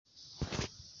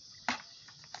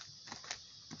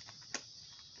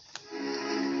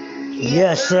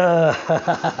Yes, sir.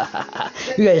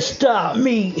 You gotta stop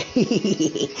me.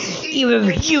 Even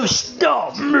if you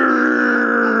stop me.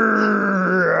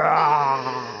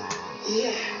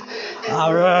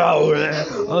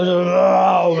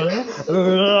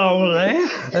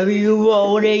 If you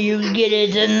want it, you get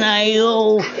it tonight,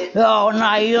 yo. All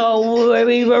night, yo.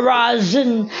 Every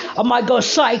Verizon. I might go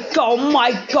psycho,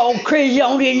 might go crazy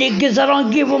on these niggas. I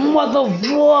don't give a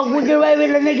motherfucker. We get ready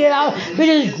to nigga out. We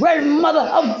just great mother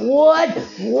of what?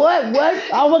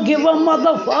 I will give a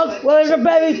motherfucker. Where's the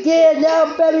baby kid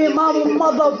now? Baby mama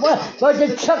motherfucker. With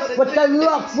the chuck, with the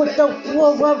luck, with the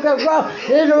rough.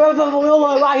 There's a rubber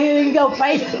right here in your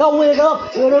face. Throw it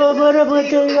up.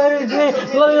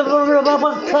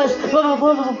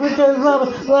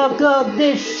 Fuck up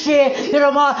this shit. Get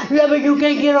on my level, you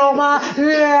can get on my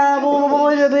level.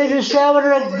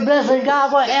 Blessing God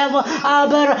forever.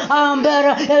 I'm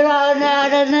better, and I'm now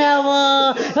than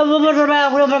never.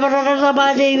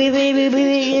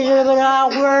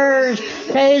 Words,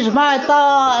 taste my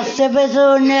thoughts. If it's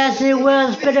so nasty,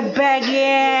 we'll spit it back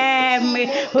at me.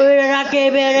 I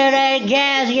came into that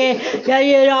casket. Yeah,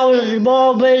 you know, it's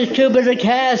more but it's too big a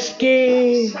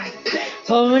casket.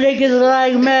 Oh, niggas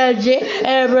like magic,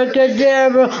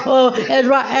 abracadabra, oh, it's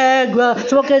Viagra.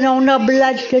 Smoking on the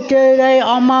blood today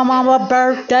on my mama's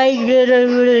birthday.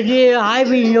 Yeah, I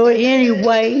even know it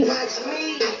anyway.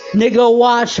 Nigga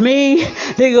watch me,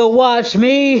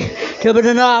 till but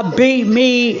not beat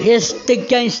me. It's the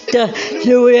gangster,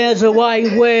 do it as a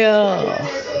white whale.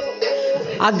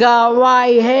 I got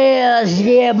white hairs,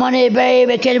 yeah, money,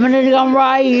 baby, catch my nigga, I'm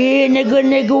right here, nigga,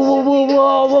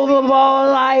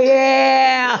 like,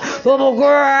 yeah,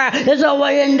 girl, it's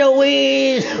away in the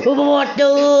weeds, what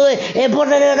do it, and put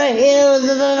it in the hills,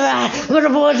 what the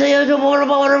boys say, the water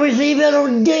about to receive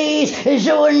little days, and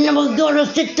so I'm never gonna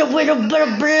sit there with a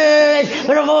better bridge,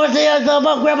 what the boys say, the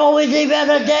grandma with the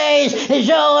better days, and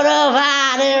so the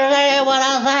fire, and what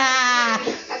I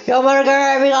say. Yo, but a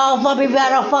girl, we gon' fuck me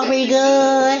better, fuck me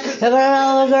good. If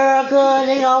another girl good,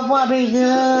 they gon' fuck me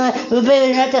good. But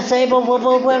baby, not the same, but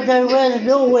let's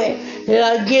do it.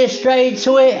 Yeah, get straight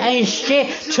to it, ain't shit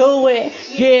to it.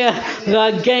 Yeah,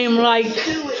 the game like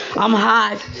I'm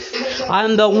hot.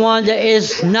 I'm the one that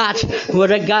is not,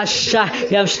 but I got shot.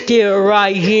 Yeah, I'm still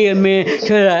right here, man.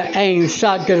 Cause I ain't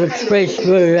shot to the space,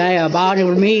 but I ain't about it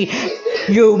with me.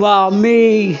 You about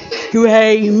me, you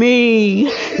hate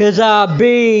me, cause I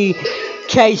be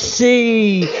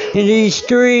KC in these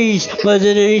streets, but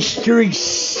in these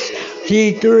streets,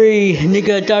 G3,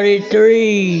 nigga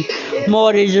 33,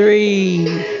 Morty 3,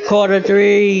 quarter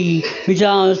 3, we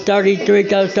times 33,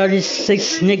 times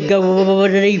 36, nigga,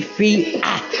 with 8 feet,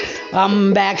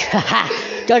 I'm back,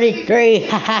 33,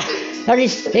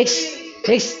 36,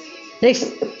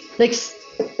 6.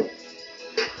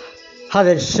 How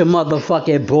did some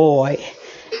motherfucking boy,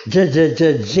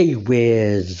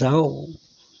 G-Wiz, oh.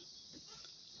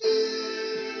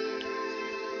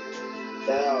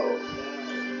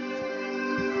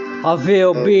 I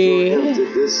feel big,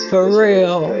 for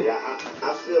real.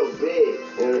 I feel big,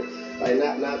 like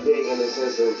not big in the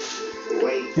sense of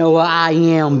weight. No, I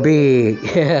am big,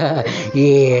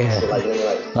 yeah,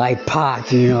 like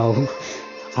Pac, you know.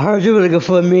 I heard you were looking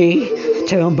for me,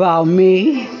 tell them about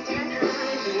me.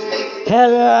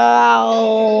 Hello,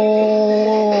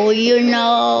 you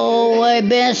know, I've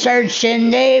been searching,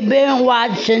 they've been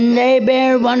watching, they've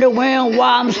been wondering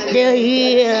why I'm still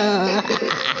here.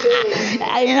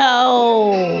 I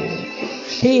know.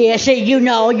 Yeah, see, you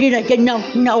know, asking,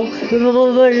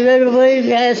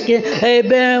 hey,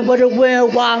 man, wondering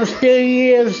why I'm still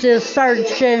here, just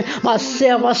searching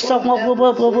myself, someone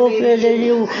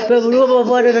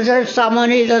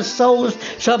needs the souls,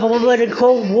 someone with a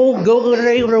cold, go to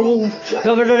the roof,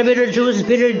 over the bitter juice,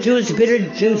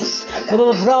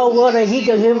 blow water, heat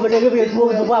of him, but every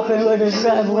move the weapon with the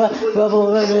drive,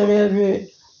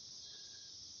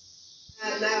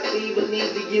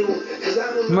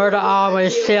 murder all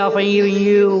myself and even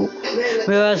you.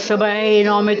 Because somebody ain't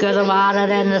on me because I'm hotter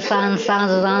than the sun.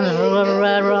 Sun's on the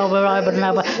red road, but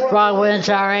never. Wrong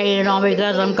winter ain't on me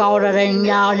because I'm colder than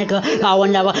y'all, nigga. I will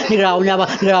never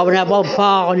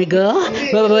fall,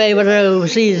 nigga. But able to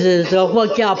seasons, so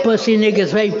fuck y'all pussy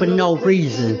niggas hate for no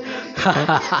reason.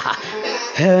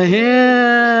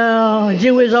 Yeah,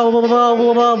 Jewish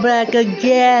over back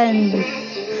again.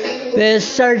 Been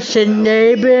searching,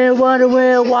 they been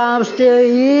wondering why I'm still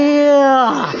here.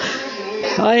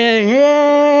 I am here,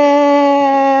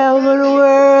 I'm gonna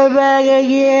worry back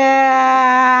again.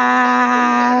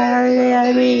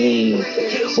 Let me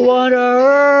wonder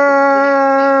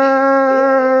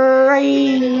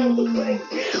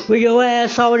with your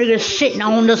ass already sitting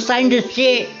on the same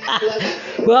shit.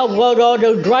 Well,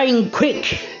 the drain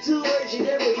quick. 2 words you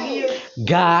never hear.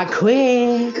 God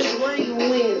quit. Cause rain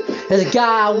win. As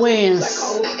God Like wins.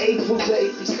 all April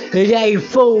babies. Hey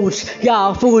fools,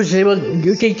 y'all fools,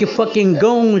 you think you fucking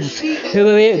goons.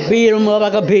 Beat them up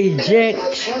like a big jack.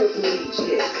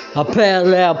 A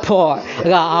parallel part. I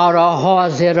got all the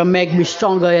hearts here to make me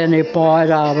stronger in the part.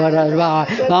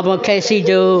 Mama Casey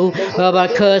do. What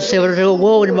about cuss? What do?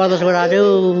 Whoa, the mothers what I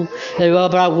do. What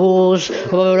about wolves?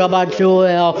 What about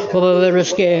Joel? What about the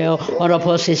scale? On the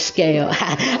pussy scale.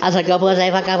 I was like, a pussy,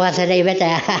 fuck a pussy, leave it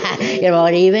there. You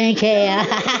don't even care.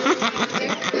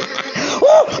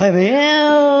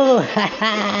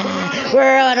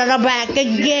 We're on the back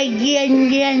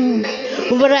again.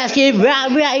 But I keep right.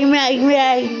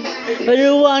 But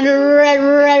you want to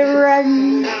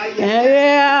run.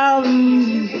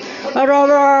 I don't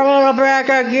know the back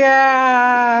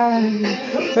again.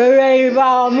 They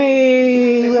about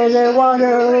me when they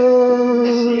wonder.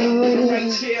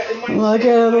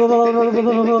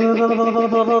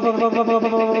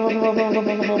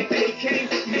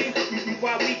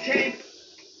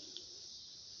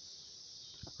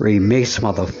 Remix,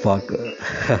 motherfucker.